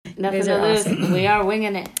Nothing to lose. Awesome. We are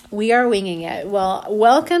winging it. We are winging it. Well,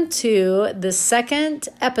 welcome to the second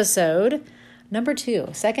episode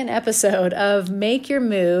of Make Your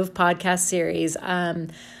Move podcast series. I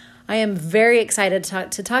am very excited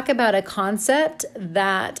to talk about a concept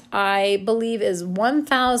that I believe is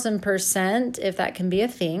 1,000%, if that can be a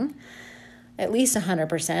thing, at least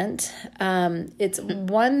 100%. It's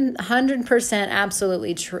 100%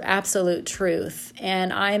 absolute truth.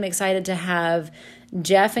 And I am excited to have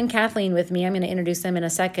Jeff and Kathleen with me. I'm going to introduce them in a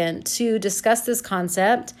second to discuss this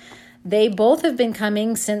concept. They both have been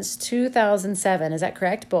coming since 2007. Is that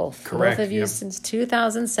correct? Both Correct. Both of you since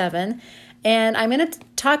 2007. And I'm going to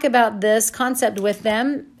talk about this concept with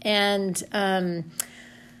them and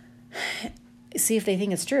see if they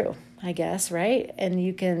think it's true, I guess, right? And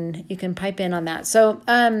you can pipe in on that. So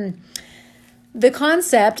the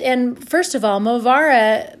concept, and first of all,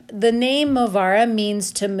 Movara, the name Movara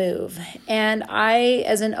means to move. And I,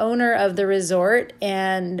 as an owner of the resort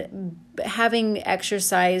and having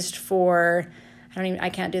exercised for, I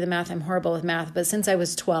can't do the math. I'm horrible with math, but since I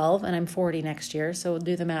was 12 and I'm 40 next year, so we'll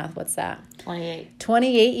do the math. What's that?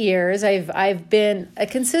 28 years. I've been a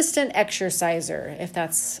consistent exerciser, if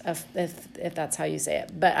that's how you say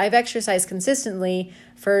it. But I've exercised consistently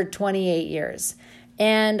for 28 years.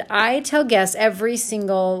 And I tell guests every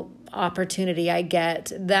single opportunity I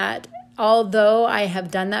get that although I have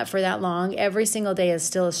done that for that long, every single day is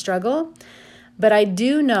still a struggle. But I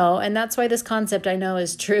do know, and that's why this concept I know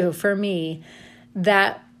is true for me,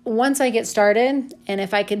 that once I get started, and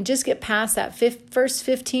if I can just get past that first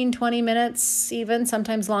 15, 20 minutes, even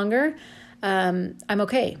sometimes longer, I'm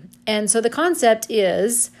okay. And so the concept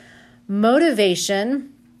is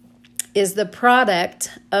motivation is the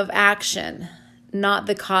product of action, not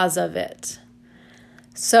the cause of it.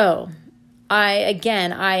 So I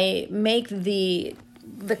make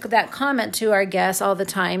that comment to our guests all the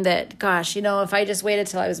time that, gosh, if I just waited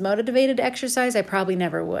till I was motivated to exercise, I probably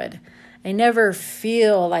never would. I never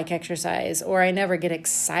feel like exercise, or I never get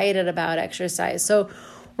excited about exercise. So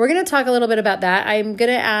we're going to talk a little bit about that. I'm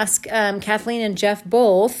going to ask Kathleen and Jeff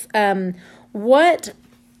both what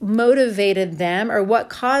motivated them, or what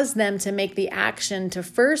caused them to make the action to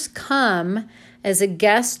first come as a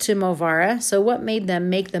guest to Movara. So what made them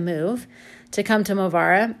make the move to come to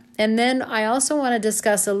Movara? And then I also want to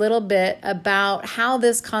discuss a little bit about how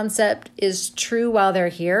this concept is true while they're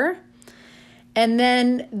here. And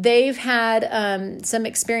then they've had some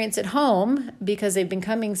experience at home because they've been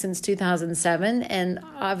coming since 2007 and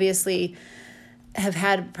obviously have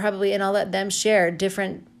had probably, and I'll let them share,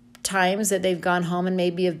 different times that they've gone home and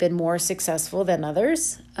maybe have been more successful than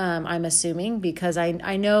others, I'm assuming, because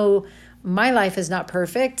I know my life is not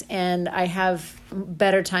perfect and I have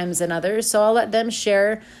better times than others. So I'll let them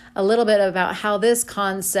share a little bit about how this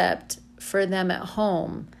concept for them at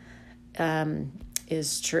home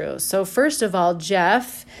is true. So first of all,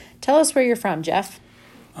 Jeff, tell us where you're from, Jeff.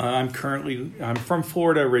 I'm from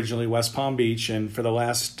Florida originally, West Palm Beach, and for the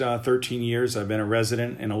last 13 years, I've been a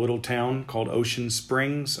resident in a little town called Ocean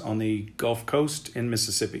Springs on the Gulf Coast in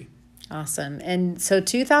Mississippi. Awesome. And so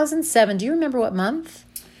 2007, do you remember what month?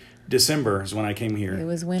 December is when I came here. It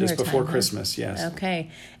was winter just before time, Christmas, yes. Okay.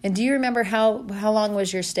 And do you remember how long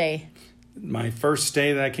was your stay? My first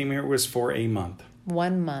stay that I came here was for a month.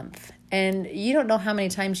 1 month. And you don't know how many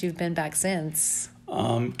times you've been back since.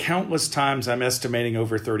 Countless times. I'm estimating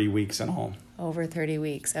over 30 weeks in all. Over 30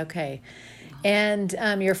 weeks. Okay. And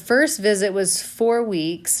your first visit was 4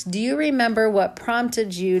 weeks. Do you remember what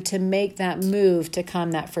prompted you to make that move to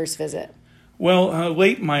come that first visit? Well,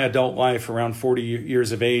 late in my adult life, around 40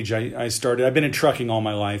 years of age, I've been in trucking all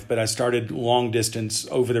my life, but I started long distance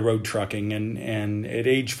over the road trucking. And at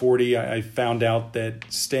age 40, I found out that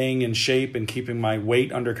staying in shape and keeping my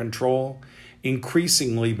weight under control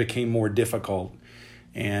increasingly became more difficult.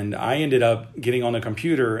 And I ended up getting on the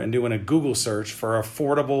computer and doing a Google search for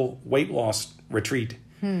affordable weight loss retreat.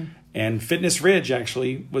 And Fitness Ridge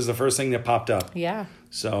actually was the first thing that popped up. Yeah.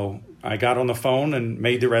 So I got on the phone and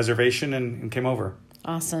made the reservation and came over.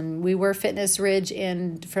 Awesome. We were Fitness Ridge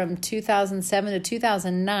from 2007 to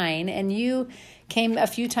 2009, and you came a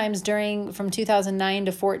few times from 2009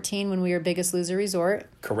 to 14 when we were Biggest Loser Resort.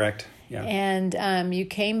 Correct. Yeah. And you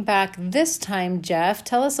came back this time, Jeff.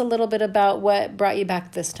 Tell us a little bit about what brought you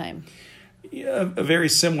back this time. Yeah, a very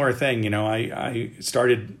similar thing. I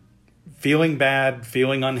started feeling bad,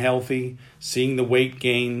 feeling unhealthy, seeing the weight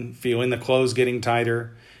gain, feeling the clothes getting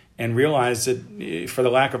tighter, and realized that, for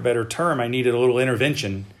the lack of a better term, I needed a little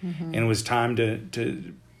intervention. And it was time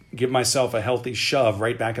to give myself a healthy shove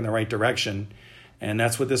right back in the right direction. And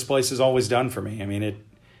that's what this place has always done for me. I mean,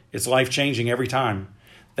 it's life-changing every time.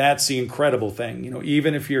 That's the incredible thing.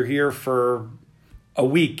 Even if you're here for a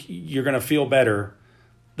week, you're going to feel better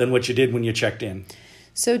than what you did when you checked in.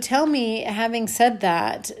 So tell me, having said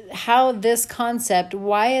that, how this concept,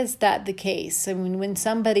 why is that the case? I mean, when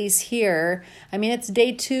somebody's here, it's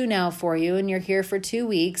day 2 now for you, and you're here for 2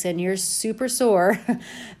 weeks, and you're super sore.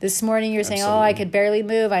 This morning you're saying, Absolutely. I could barely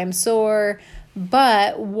move, I'm sore.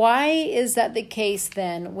 But why is that the case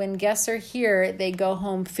then? When guests are here, they go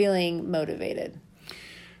home feeling motivated.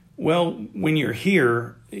 Well, when you're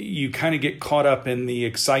here, you kind of get caught up in the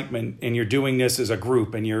excitement, and you're doing this as a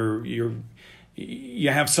group, and you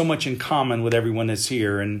have so much in common with everyone that's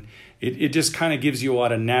here, and it just kind of gives you a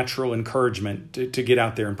lot of natural encouragement to get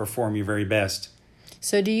out there and perform your very best.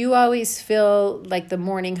 So do you always feel like the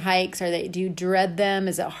morning hikes, do you dread them?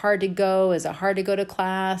 Is it hard to go? Is it hard to go to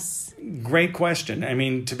class? Great question.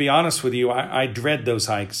 To be honest with you, I dread those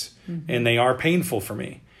hikes, and they are painful for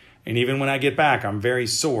me. And even when I get back, I'm very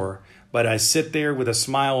sore, but I sit there with a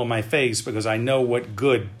smile on my face because I know what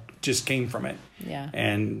good just came from it. Yeah.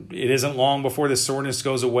 And it isn't long before the soreness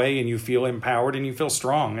goes away and you feel empowered and you feel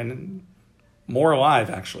strong and more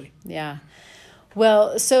alive, actually. Yeah.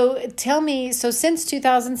 Well, so tell me, since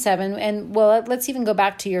 2007, and let's even go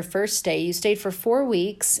back to your first stay. You stayed for 4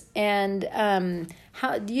 weeks, and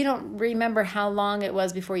you don't remember how long it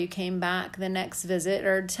was before you came back the next visit,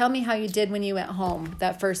 or tell me how you did when you went home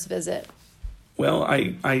that first visit. Well,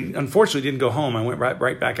 I unfortunately didn't go home. I went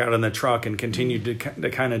right back out in the truck and continued to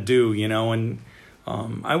kind of do, and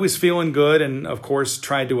I was feeling good, and of course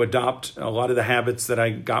tried to adopt a lot of the habits that I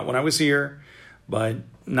got when I was here, but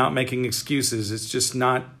not making excuses. It's just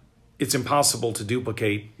it's impossible to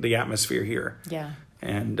duplicate the atmosphere here. Yeah.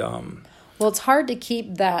 And well, it's hard to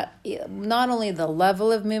keep that, not only the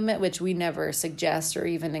level of movement, which we never suggest or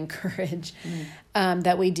even encourage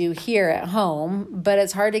that we do here at home, but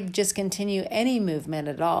it's hard to just continue any movement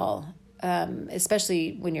at all,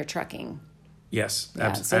 especially when you're trucking. Yes, So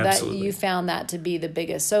absolutely. that you found that to be the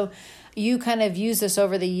biggest. So you kind of use this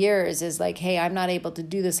over the years as like, hey, I'm not able to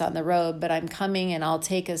do this on the road, but I'm coming and I'll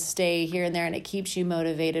take a stay here and there, and it keeps you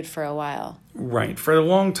motivated for a while. Right. For a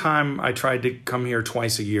long time, I tried to come here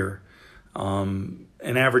twice a year, an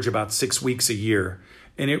average about 6 weeks a year.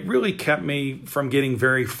 And it really kept me from getting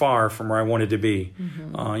very far from where I wanted to be.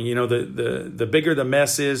 Mm-hmm. The bigger the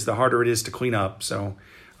mess is, the harder it is to clean up. So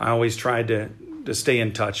I always tried to stay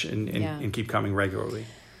in touch and keep coming regularly.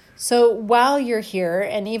 So while you're here,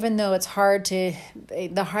 and even though it's hard the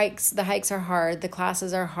hikes are hard, the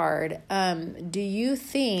classes are hard, do you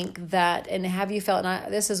think that, and have you felt,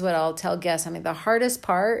 and this is what I'll tell guests, the hardest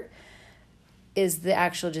part is the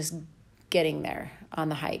actual just getting there on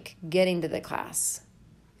the hike, getting to the class.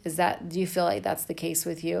 Do you feel like that's the case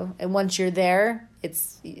with you? And once you're there,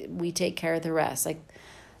 we take care of the rest. Like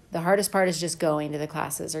the hardest part is just going to the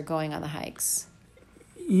classes or going on the hikes.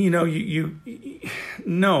 You're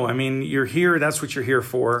here. That's what you're here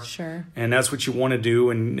for. Sure. And that's what you want to do.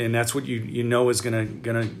 And that's what you know is going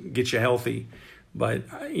to get you healthy. But,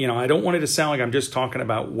 I don't want it to sound like I'm just talking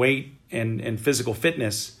about weight and physical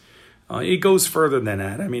fitness. It goes further than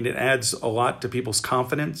that. It adds a lot to people's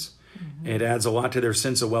confidence. Mm-hmm. It adds a lot to their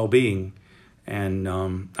sense of well-being. And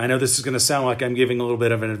I know this is going to sound like I'm giving a little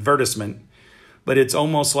bit of an advertisement, but it's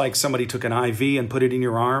almost like somebody took an IV and put it in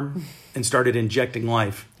your arm and started injecting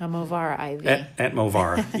life. A Movara IV. At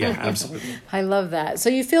Movara. Yeah, absolutely. I love that. So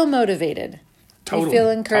you feel motivated. Totally. You feel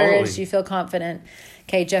encouraged. Totally. You feel confident.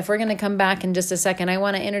 Okay, Jeff, we're going to come back in just a second. I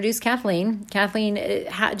want to introduce Kathleen. Kathleen,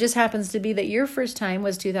 it just happens to be that your first time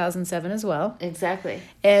was 2007 as well. Exactly.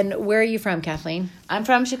 And where are you from, Kathleen? I'm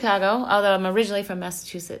from Chicago, although I'm originally from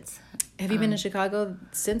Massachusetts. Have you been in Chicago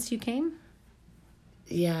since you came?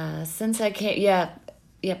 Yeah, since I came, yeah,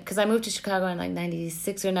 because I moved to Chicago in like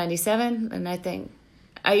 96 or 97, and I think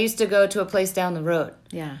I used to go to a place down the road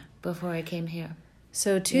before I came here.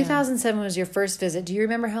 So 2007 was your first visit. Do you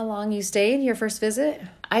remember how long you stayed, your first visit?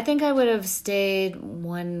 I think I would have stayed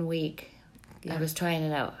 1 week. Yeah. I was trying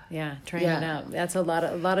it out. Yeah, trying it out. That's a lot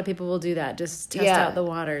of people will do that, just test out the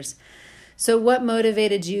waters. So what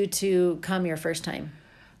motivated you to come your first time?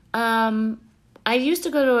 I used to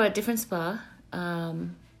go to a different spa,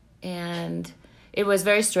 and it was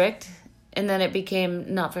very strict, and then it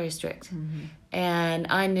became not very strict. Mm-hmm. And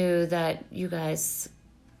I knew that you guys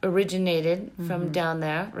originated from down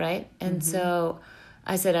there, right? And so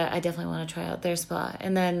I said, I definitely want to try out their spa.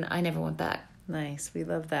 And then I never went back. Nice. We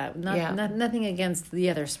love that. Nothing against the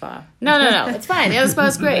other spa. No. It's fine. The other spa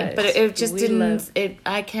is great. Nice. But it just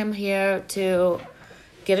I came here to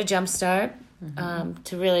get a jump start,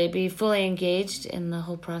 to really be fully engaged in the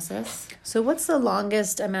whole process. So what's the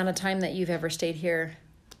longest amount of time that you've ever stayed here?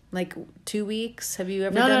 Like 2 weeks? Have you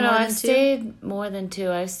ever No, done no, no. more I've than 2? stayed more than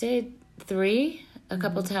 2. I've stayed 3 a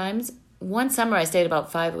couple times. One summer I stayed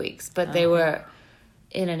about 5 weeks, but they were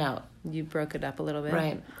in and out. You broke it up a little bit.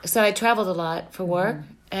 Right. So I traveled a lot for work.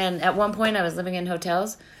 And at one point I was living in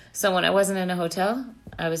hotels. So when I wasn't in a hotel,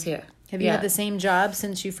 I was here. Have you had the same job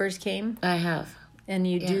since you first came? I have. And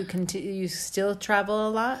you do continue, you still travel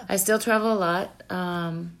a lot? I still travel a lot,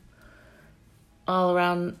 all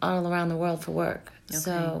around the world for work.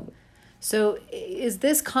 Okay. So is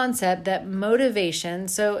this concept that motivation,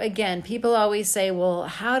 so again, people always say, well,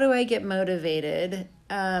 how do I get motivated?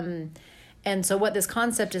 And so what this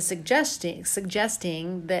concept is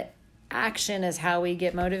suggesting that action is how we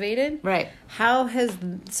get motivated. Right.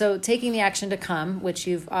 So taking the action to come, which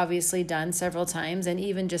you've obviously done several times, and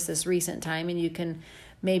even just this recent time, and you can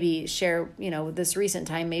maybe share, this recent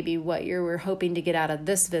time, maybe what you were hoping to get out of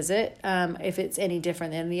this visit, if it's any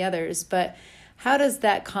different than the others. But how does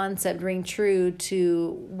that concept ring true to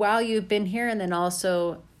while you've been here and then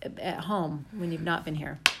also at home when you've not been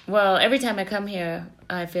here? Well, every time I come here,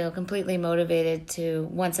 I feel completely motivated to,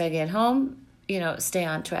 once I get home, stay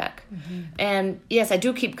on track. Mm-hmm. And yes, I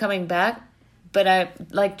do keep coming back, but I,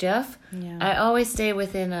 like Jeff, I always stay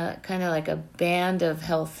within a kind of like a band of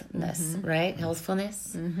healthness, right?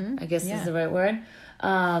 Healthfulness, I guess is the right word.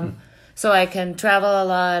 So I can travel a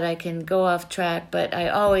lot, I can go off track, but I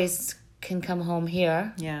always can come home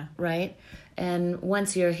here, right? And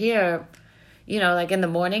once you're here, like in the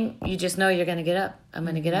morning, you just know you're going to get up. I'm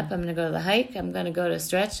going to get up, I'm going to go to the hike, I'm going to go to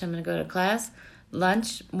stretch, I'm going to go to class,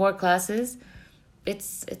 lunch, more classes.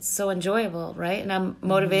 It's so enjoyable, right? And I'm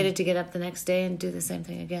motivated to get up the next day and do the same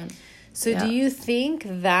thing again. So do you think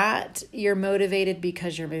that you're motivated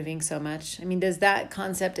because you're moving so much? I mean, does that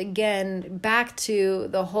concept, again, back to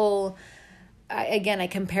the whole, I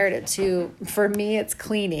compared it to, for me, it's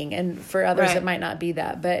cleaning. And for others, it might not be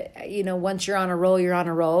that. But, once you're on a roll, you're on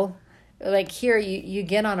a roll. Like here, you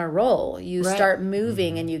get on a roll. You start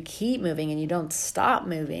moving and you keep moving and you don't stop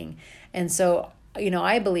moving. And so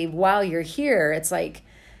I believe while you're here, it's like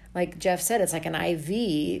Jeff said, it's like an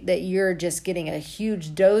IV that you're just getting a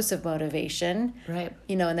huge dose of motivation. Right.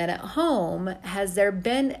 And then at home, has there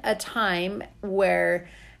been a time where,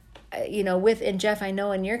 and Jeff, I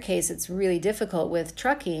know in your case, it's really difficult with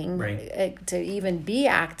trucking to even be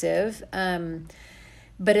active.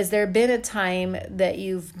 But has there been a time that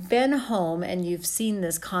you've been home and you've seen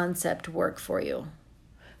this concept work for you?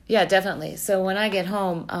 Yeah, definitely. So when I get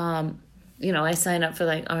home, I sign up for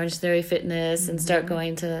like Orange Theory Fitness and start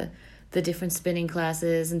going to the different spinning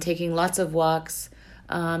classes and taking lots of walks.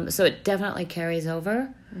 So it definitely carries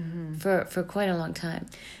over for quite a long time.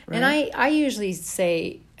 Right? And I usually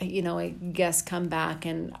say, guests come back,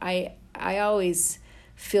 and I always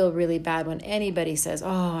feel really bad when anybody says,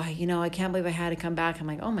 oh, I can't believe I had to come back. I'm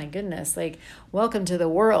like, oh my goodness, like, welcome to the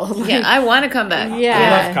world. Like, I want to come back.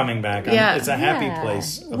 I love coming back. It's a happy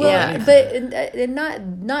place. But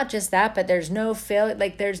not just that, but there's no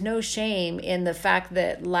like there's no shame in the fact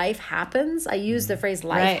that life happens. I use the phrase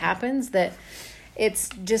life happens, that it's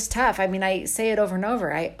just tough. I mean, I say it over and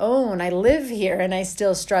over. I live here and I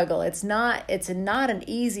still struggle. It's not an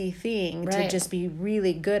easy thing to just be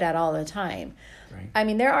really good at all the time. Right. I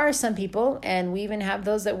mean, there are some people, and we even have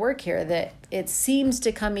those that work here, that it seems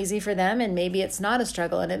to come easy for them, and maybe it's not a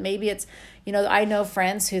struggle, and maybe it's, I know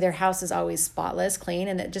friends who their house is always spotless, clean,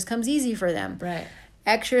 and it just comes easy for them. Right.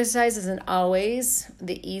 Exercise isn't always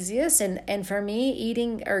the easiest, and for me,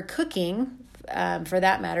 eating or cooking, for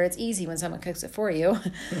that matter, it's easy when someone cooks it for you,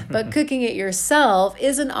 but cooking it yourself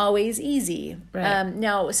isn't always easy. Right.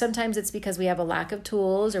 Now, sometimes it's because we have a lack of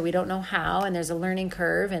tools, or we don't know how, and there's a learning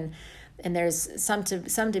curve, and there's some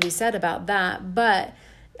to be said about that. But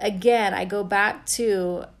again, I go back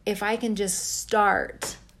to, if I can just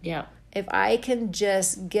start, if I can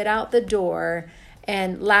just get out the door.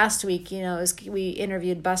 And last week, we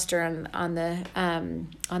interviewed Buster on the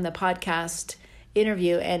podcast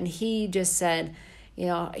interview, and he just said,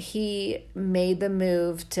 he made the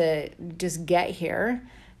move to just get here,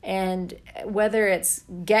 and whether it's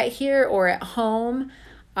get here or at home,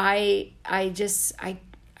 I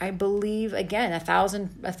believe, again,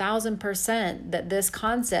 1,000% that this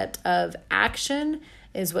concept of action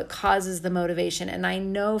is what causes the motivation. And I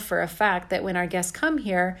know for a fact that when our guests come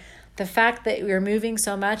here, the fact that we're moving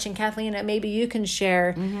so much, and Kathleen, maybe you can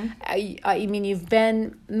share, I mean, you've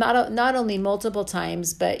been not only multiple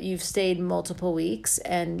times, but you've stayed multiple weeks,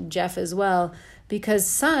 and Jeff as well, because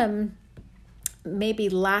some maybe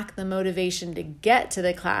lack the motivation to get to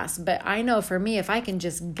the class. But I know for me, if I can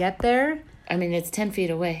just get there, I mean, it's 10 feet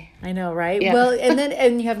away. I know, right? Yeah. Well,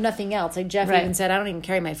 and you have nothing else. Like Jeff Right. even said, I don't even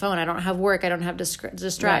carry my phone. I don't have work. I don't have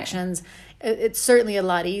distractions. It's certainly a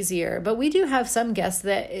lot easier. But we do have some guests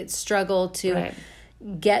that struggle to Right.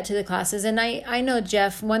 get to the classes. And I know,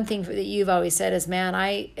 Jeff, one thing that you've always said is, man,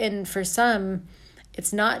 and for some,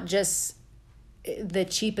 it's not just the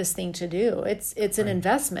cheapest thing to do. It's an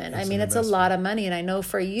investment. I mean, it's a lot of money. And I know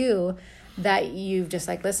for you that you've just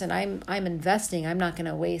like, listen, I'm investing. I'm not going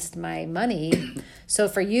to waste my money. So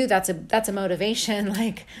for you, that's a motivation.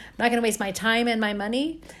 Like, I'm not going to waste my time and my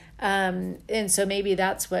money. And so maybe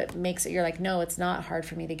that's what makes it, you're like, no, it's not hard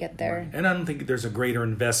for me to get there. And I don't think there's a greater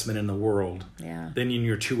investment in the world than in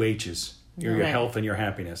your 2 H's, your Right. health and your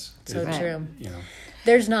happiness. So Right. true. You know,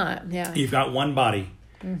 There's not. Yeah. you've got one body,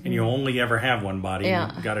 and you only ever have one body.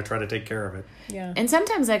 Yeah. You've got to try to take care of it. Yeah. And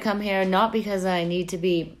sometimes I come here not because I need to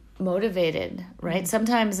be motivated, right?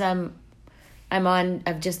 Sometimes I'm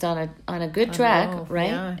just on a good track, roll, right?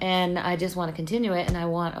 yeah. And I just want to continue it, and I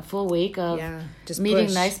want a full week of just meeting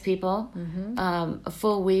push. nice people, a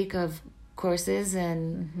full week of courses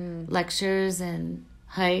and lectures and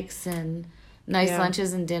hikes and nice Yeah.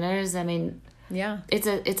 lunches and dinners. I mean, Yeah.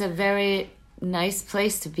 it's a very nice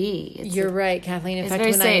place to be. You're right, Kathleen. In It's fact,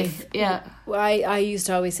 very when safe. I used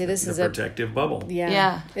to always say this is The protective bubble.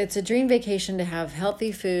 Yeah. It's a dream vacation to have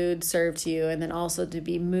healthy food served to you, and then also to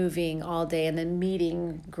be moving all day and then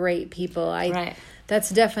meeting great people. Right.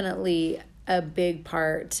 That's definitely a big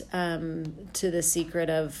part to the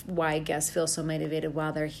secret of why guests feel so motivated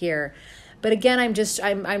while they're here. But again,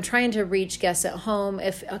 I'm trying to reach guests at home.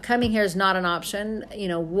 If coming here is not an option,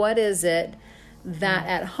 what is it that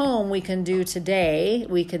at home we can do today?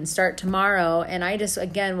 We can start tomorrow. And I just,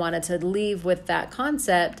 again, wanted to leave with that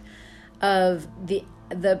concept of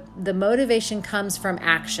the motivation comes from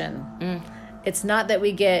action. It's not that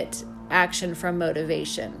we get action from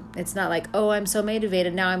motivation. It's not like, oh, I'm so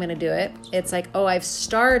motivated, now I'm going to do it. It's like, oh, I've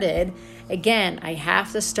started. Again, I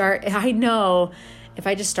have to start. I know if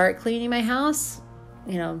I just start cleaning my house,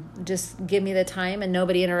 just give me the time and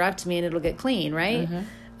nobody interrupt me and it'll get clean, right?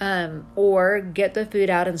 Or get the food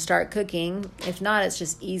out and start cooking. If not, it's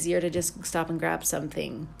just easier to just stop and grab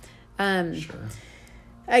something. Sure.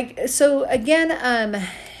 So again,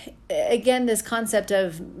 this concept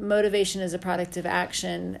of motivation as a product of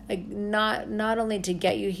action, not only to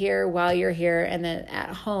get you here while you're here and then at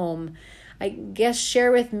home. I guess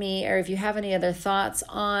share with me, or if you have any other thoughts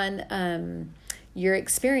on your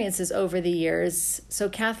experiences over the years. So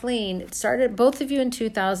Kathleen, it started both of you in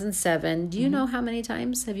 2007. Do you know how many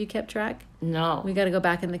times? Have you kept track? No. We got to go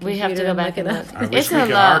back in the computer. We have to go back and and look it look. up. I wish It's we a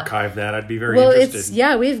could lot. archive that. I'd be very Well,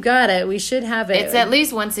 interested. we've got it. We should have it. It's at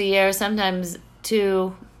least once a year, sometimes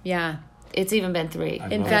 2. Yeah. It's even been 3.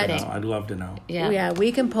 In fact- I'd love to know. Yeah.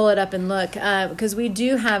 We can pull it up and look because we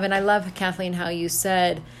do have, and I love, Kathleen, how you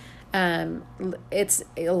said it's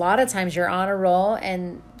a lot of times you're on a roll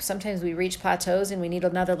and sometimes we reach plateaus and we need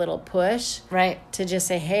another little push Right. to just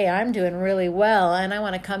say, hey, I'm doing really well and I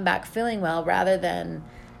want to come back feeling well rather than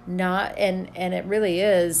not. And it really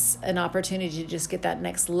is an opportunity to just get that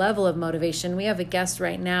next level of motivation. We have a guest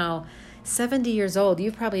right now, 70 years old.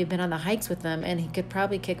 You've probably been on the hikes with them and he could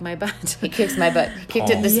probably kick my butt. He kicks my butt. He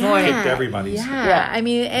kicked it this Yeah. morning. Kicked everybody's. Yeah. I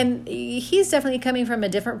mean, and he's definitely coming from a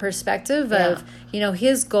different perspective of,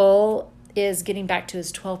 his goal is getting back to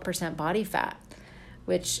his 12% body fat,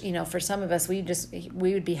 which, for some of us, we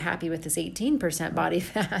would be happy with this 18% body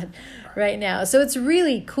fat right now. So it's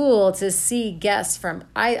really cool to see guests from,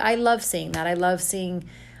 I love seeing that. I love seeing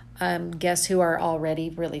guests who are already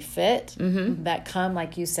really fit that come,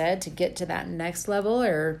 like you said, to get to that next level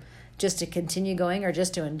or just to continue going or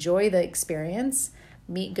just to enjoy the experience,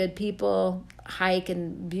 meet good people, hike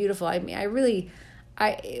and beautiful. I mean,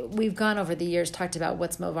 we've gone over the years, talked about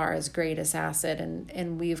what's Movara's greatest asset.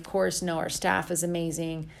 And we, of course, know our staff is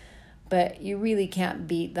amazing, but you really can't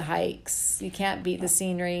beat the hikes. You can't beat the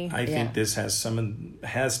scenery. I think this has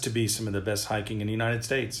to be some of the best hiking in the United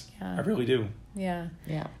States. Yeah. I really do. Yeah.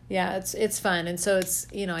 Yeah. Yeah, it's fun. And so it's,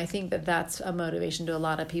 I think that's a motivation to a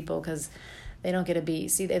lot of people because they don't get a beat.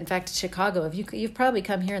 See, in fact, Chicago, you've probably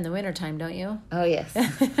come here in the wintertime, don't you? Oh, yes.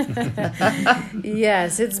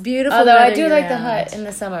 Yes, it's beautiful. Although I weather do like the year-round. hut in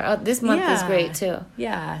the summer. Oh, this month is great, too.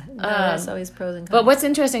 Yeah. No, it's always pros and cons. But what's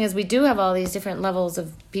interesting is we do have all these different levels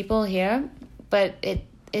of people here, but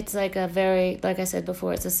it's like a very, like I said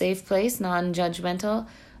before, it's a safe place, non-judgmental.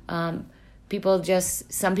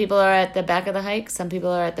 Some people are at the back of the hike, some people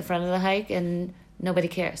are at the front of the hike, and nobody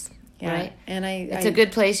cares, right? And it's a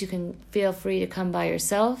good place. You can feel free to come by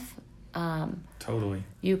yourself. Totally.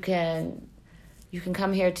 You can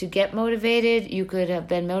come here to get motivated. You could have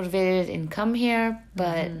been motivated and come here,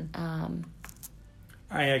 but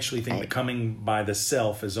I actually think that coming by the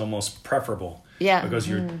self is almost preferable. Yeah. Because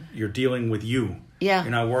you're dealing with you. Yeah.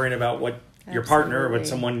 You're not worrying about what your partner or what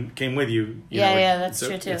someone came with you. That's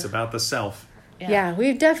true too. It's about the self. Yeah,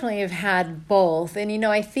 we've definitely have had both. And,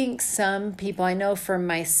 I think some people, I know for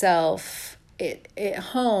myself, at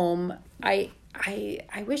home, I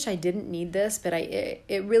wish I didn't need this, but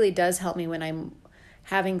it really does help me when I'm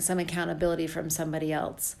having some accountability from somebody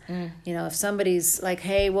else. If somebody's like,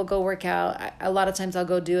 hey, we'll go work out, a lot of times I'll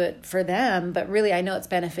go do it for them, but really I know it's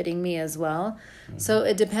benefiting me as well. So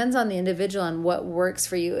it depends on the individual and what works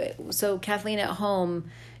for you. So Kathleen, at home,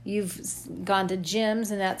 you've gone to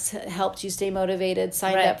gyms and that's helped you stay motivated,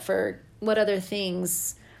 signed up for what other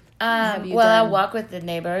things have you done? I walk with the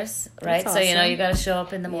neighbors, right? That's So, awesome. you got to show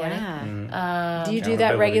up in the morning. Yeah. Do you do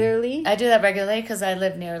that regularly? I do that regularly because I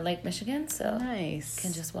live near Lake Michigan, so nice.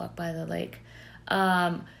 Can just walk by the lake.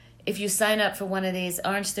 If you sign up for one of these,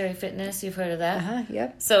 Orange Theory Fitness, you've heard of that?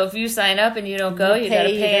 Yep. So if you sign up and you don't go, you got to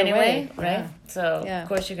pay anyway, right? Yeah. So, of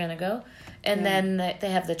course, you're going to go. And then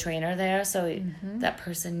they have the trainer there, so that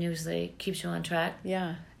person usually keeps you on track.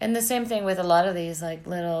 Yeah. And the same thing with a lot of these, like,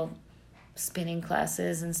 little spinning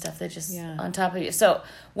classes and stuff that just on top of you. So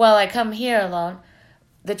while I come here alone,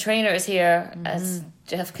 the trainer is here, as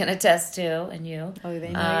Jeff can attest to, and you. Oh, they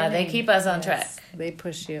know they keep us on track. They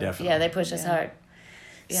push you. Definitely. Yeah, they push us hard.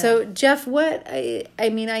 Yeah. So Jeff,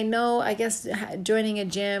 I know, I guess joining a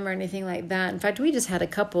gym or anything like that. In fact, we just had a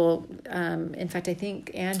couple. In fact, I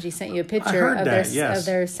think Angie sent you a picture of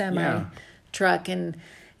their semi truck, and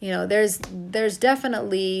there's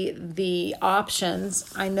definitely the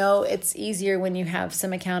options. I know it's easier when you have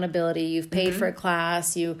some accountability. You've paid for a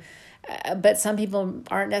class, but some people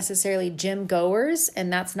aren't necessarily gym goers,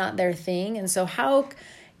 and that's not their thing. And so how?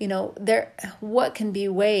 What can be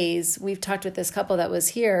ways, we've talked with this couple that was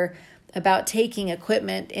here about taking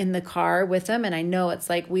equipment in the car with them. And I know it's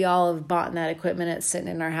like we all have bought that equipment. It's sitting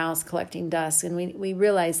in our house collecting dust. And we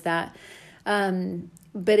realize that.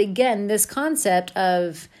 But again, this concept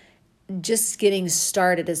of just getting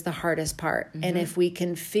started is the hardest part. And if we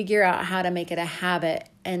can figure out how to make it a habit,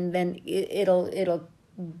 and then it'll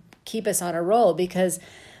keep us on a roll. Because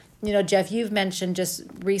Jeff, you've mentioned just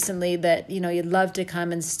recently that, you'd love to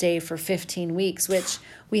come and stay for 15 weeks, which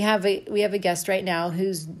we have a guest right now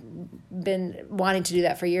who's been wanting to do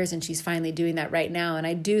that for years, and she's finally doing that right now. And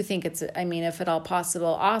I do think it's, if at all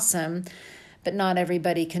possible, awesome, but not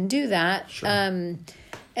everybody can do that. Sure.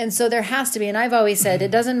 And so there has to be, and I've always said,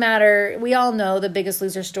 it doesn't matter. We all know the Biggest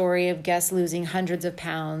Loser story of guests losing hundreds of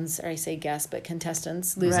pounds, or I say guests, but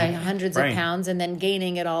contestants losing hundreds of pounds and then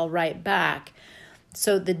gaining it all right back.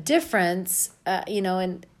 So the difference,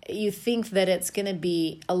 and you think that it's going to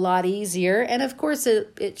be a lot easier. And of course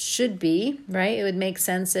it should be, right? It would make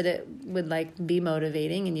sense that it would be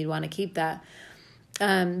motivating and you'd want to keep that.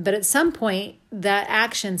 But at some point that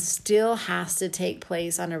action still has to take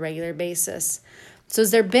place on a regular basis. So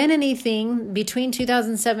has there been anything between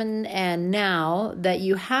 2007 and now that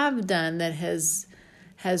you have done that has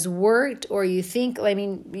worked, or you think,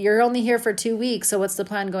 you're only here for 2 weeks. So what's the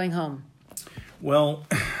plan going home? Well,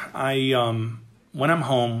 when I'm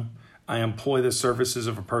home, I employ the services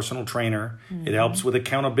of a personal trainer. It helps with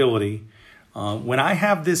accountability. When I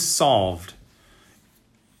have this solved,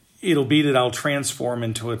 it'll be that I'll transform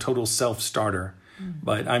into a total self-starter.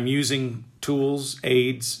 But I'm using tools,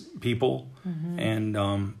 aids, people,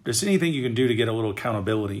 and just anything you can do to get a little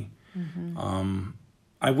accountability.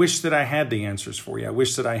 I wish that I had the answers for you. I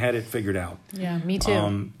wish that I had it figured out. Yeah, me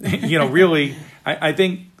too. Really, I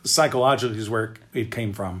think psychologically is where it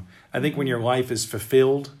came from. I think when your life is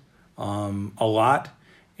fulfilled a lot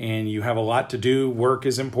and you have a lot to do, work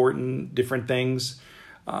is important, different things,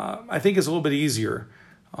 I think it's a little bit easier.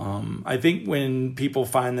 I think when people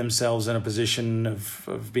find themselves in a position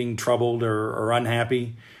of being troubled or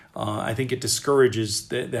unhappy, I think it discourages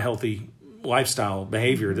the healthy lifestyle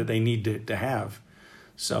behavior that they need to have.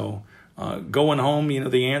 So going home,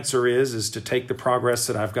 the answer is to take the progress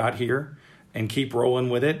that I've got here and keep rolling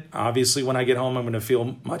with it. Obviously, when I get home, I'm going to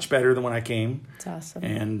feel much better than when I came. That's awesome.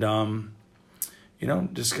 And,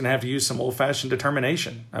 just going to have to use some old-fashioned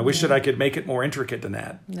determination. I wish that I could make it more intricate than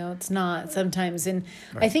that. No, it's not sometimes. And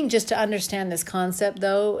I think just to understand this concept,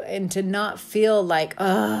 though, and to not feel like,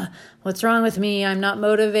 what's wrong with me? I'm not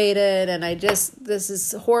motivated, and this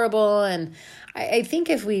is horrible. And I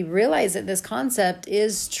think if we realize that this concept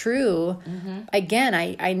is true, again,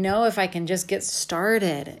 I know if I can just get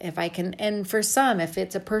started, if I can, and for some, if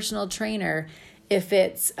it's a personal trainer, if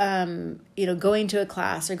it's, going to a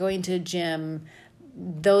class or going to a gym,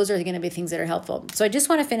 those are going to be things that are helpful. So I just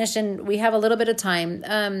want to finish, and we have a little bit of time,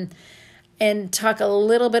 and talk a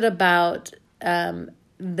little bit about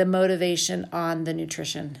the motivation on the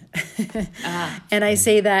nutrition. And I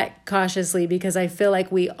say that cautiously because I feel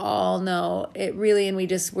like we all know it really, and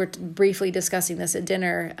we're briefly discussing this at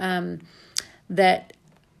dinner, that,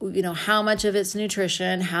 you know, how much of it's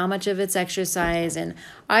nutrition, how much of it's exercise. And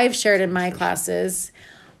I've shared in my classes,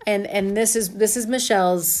 and this is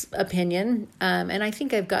Michelle's opinion, and I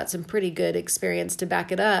think I've got some pretty good experience to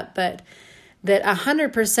back it up, but that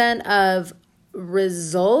 100% of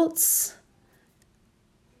results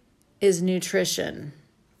is nutrition.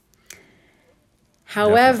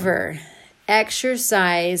 However,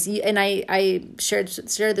 exercise, and I shared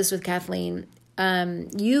this with Kathleen,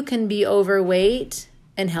 you can be overweight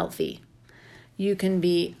and healthy. You can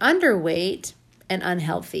be underweight and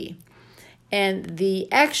unhealthy. And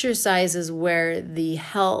the exercise is where the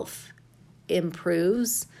health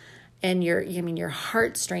improves, and your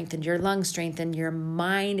heart strengthened, your lungs strengthened, your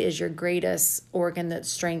mind is your greatest organ that's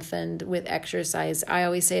strengthened with exercise. I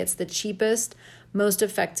always say it's the cheapest, most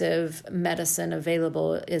effective medicine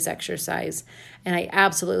available is exercise. And I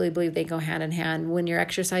absolutely believe they go hand in hand. When you're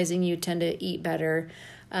exercising, you tend to eat better.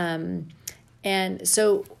 And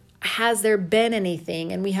so has there been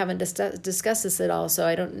anything, and we haven't discussed this at all, so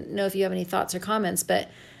I don't know if you have any thoughts or comments, but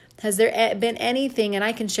has there been anything, and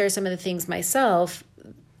I can share some of the things myself,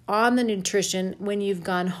 on the nutrition when you've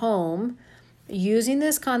gone home using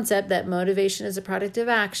this concept that motivation is a product of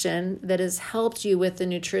action that has helped you with the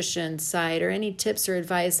nutrition side, or any tips or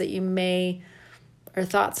advice that you may, or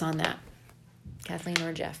thoughts on that, Kathleen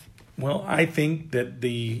or Jeff? Well, I think that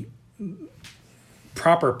the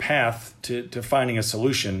proper path to finding a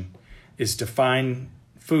solution is to find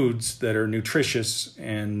foods that are nutritious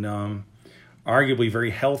and arguably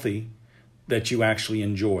very healthy that you actually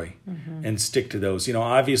enjoy, and stick to those. You know,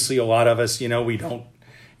 obviously a lot of us, you know, we don't,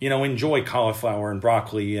 you know, enjoy cauliflower and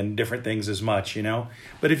broccoli and different things as much, you know,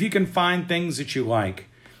 but if you can find things that you like,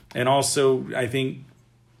 and also I think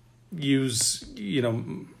use, you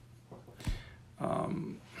know,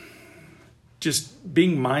 just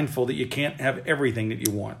being mindful that you can't have everything that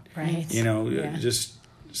you want. Right. You know, just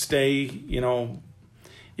stay, you know,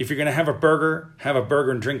 if you're going to have a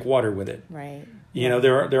burger and drink water with it. Right. You know,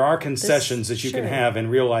 there are concessions that you can have in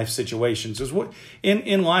real life situations.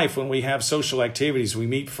 In life, when we have social activities, we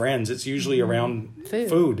meet friends, it's usually around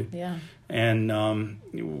food. Yeah. And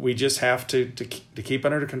we just have to keep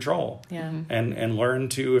it under control. Yeah. And learn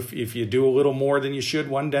to, if you do a little more than you should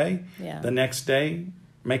one day, the next day,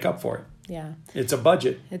 make up for it. Yeah. It's a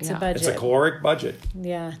budget. It's a budget. It's a caloric budget.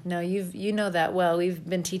 Yeah. No, you know that well. We've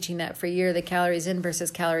been teaching that for a year, the calories in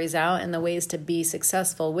versus calories out, and the ways to be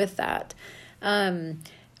successful with that.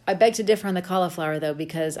 I beg to differ on the cauliflower, though,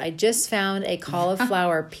 because I just found a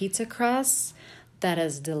cauliflower pizza crust that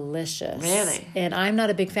is delicious. Really? And I'm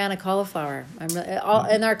not a big fan of cauliflower.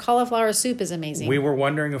 And our cauliflower soup is amazing. We were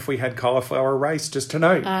wondering if we had cauliflower rice just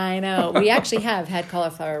tonight. I know. We actually have had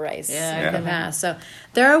cauliflower rice in the past. So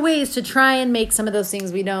there are ways to try and make some of those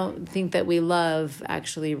things we don't think that we love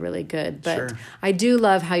actually really good. But I do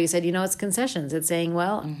love how you said, you know, it's concessions. It's saying,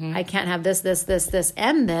 well, I can't have this,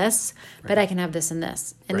 and this, but I can have this and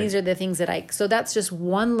this. And these are the things that so that's just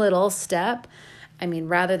one little step. I mean,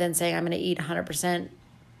 rather than saying I'm going to eat 100%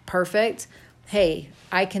 perfect, hey,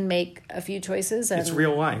 I can make a few choices. And it's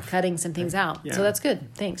real life. Cutting some things out. Yeah. So that's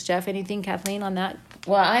good. Thanks, Jeff. Anything, Kathleen, on that?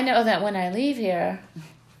 Well, I know that when I leave here,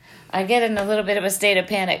 I get in a little bit of a state of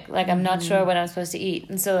panic. Like, I'm not sure what I'm supposed to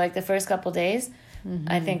eat. And so, like, the first couple days,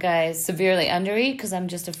 I think I severely undereat because I'm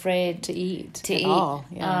just afraid to eat. All.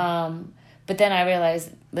 Yeah. But then I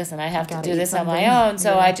realized, listen, I have to do this on my own.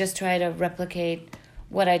 So I just try to replicate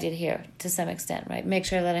what I did here to some extent, right? Make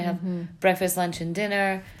sure that I have breakfast, lunch, and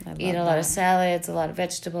dinner, eat a lot of salads, a lot of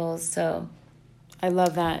vegetables. So I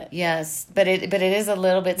love that. Yes, but it is a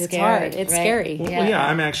little bit scary. Hard. It's scary. Well, yeah,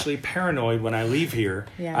 I'm actually paranoid when I leave here.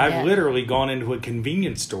 Yeah. I've literally gone into a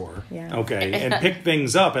convenience store, and picked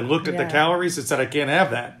things up and looked at the calories and said, I can't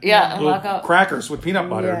have that. Yeah, little crackers with peanut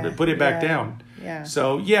butter and put it back down. Yeah.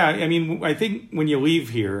 So, I mean, I think when you leave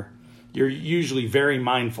here, you're usually very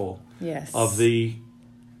mindful of the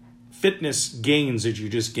fitness gains that you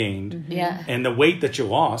just gained and the weight that you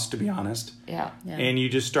lost, to be honest. And you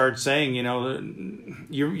just start saying, you know,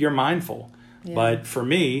 you're mindful. But for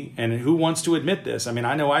me, and who wants to admit this? I mean,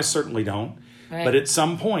 I know I certainly don't. But at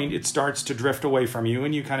some point, it starts to drift away from you,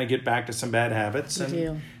 and you kind of get back to some bad habits.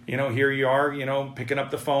 You know, here you are, you know, picking up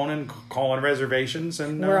the phone and calling reservations,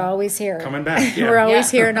 and we're always here, coming back. We're always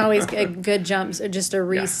here, and always good jumps, or just a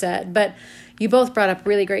reset. But you both brought up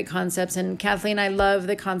really great concepts. And Kathleen, I love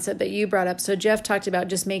the concept that you brought up. So Jeff talked about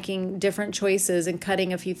just making different choices and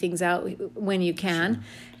cutting a few things out when you can. Sure.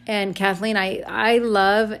 And Kathleen, I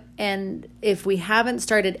love, and if we haven't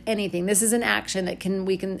started anything, this is an action that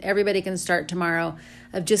everybody can start tomorrow,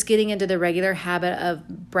 of just getting into the regular habit of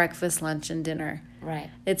breakfast, lunch, and dinner. Right.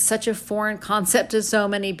 It's such a foreign concept to so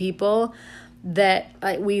many people that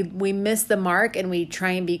we miss the mark, and we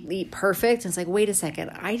try and eat perfect. And it's like, wait a second,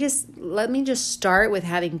 let me just start with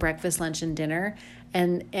having breakfast, lunch, and dinner,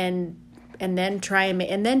 and then try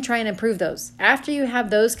and improve those. After you have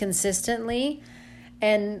those consistently,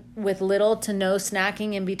 and with little to no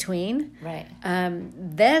snacking in between, right?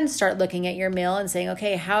 Then start looking at your meal and saying,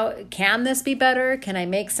 okay, how can this be better? Can I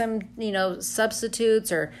make some,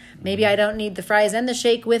 substitutes, or maybe I don't need the fries and the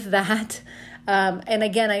shake with that. And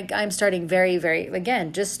again, I'm starting very, very,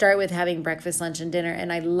 just start with having breakfast, lunch, and dinner.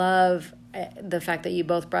 And I love the fact that you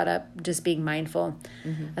both brought up just being mindful.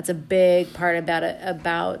 Mm-hmm. That's a big part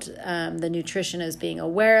about the nutrition, is being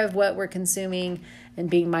aware of what we're consuming and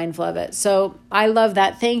being mindful of it. So I love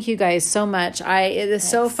that. Thank you guys so much. It is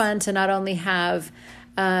so fun to not only have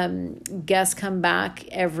guests come back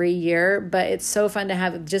every year, but it's so fun to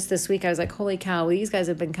have. Just this week I was like, holy cow, these guys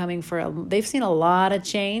have been coming they've seen a lot of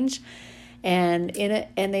change, and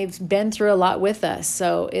they've been through a lot with us.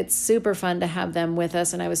 So it's super fun to have them with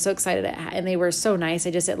us. And I was so excited, and they were so nice.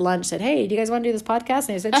 I just at lunch said, hey, do you guys want to do this podcast?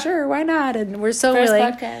 And they said, sure, why not? And we're so first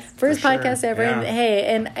willing. First podcast ever. Yeah. And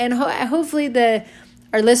hey, and hopefully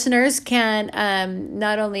our listeners can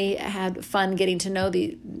not only have fun getting to know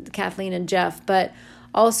Kathleen and Jeff, but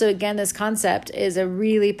also, again, this concept is a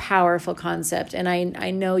really powerful concept. And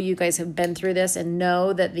I know you guys have been through this and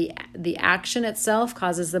know that the action itself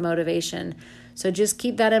causes the motivation. So just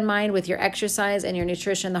keep that in mind with your exercise and your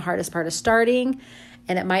nutrition. The hardest part is starting.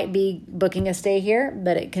 And it might be booking a stay here,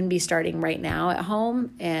 but it can be starting right now at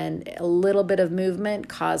home. And a little bit of movement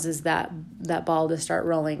causes that ball to start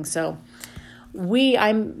rolling. So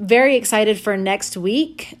I'm very excited for next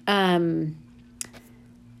week.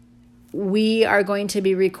 We are going to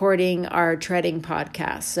be recording our treading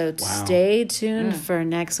podcast. So stay tuned for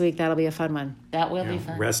next week. That'll be a fun one. That will be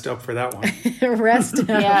fun. Rest up for that one. Rest up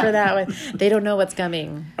for that one. They don't know what's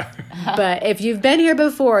coming. But if you've been here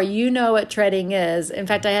before, you know what treading is. In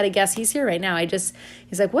fact, I had a guest. He's here right now. He's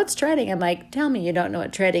like, what's treading? I'm like, tell me you don't know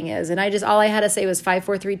what treading is. And all I had to say was 5,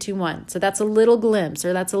 4, 3, 2, 1. So that's a little glimpse,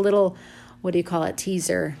 or that's a little, what do you call it,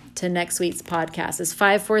 teaser to next week's podcast. It's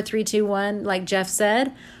 5, 4, 3, 2, 1. Like Jeff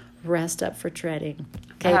said, rest up for treading.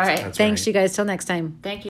 Okay. All right. Thanks, you guys. Till next time. Thank you.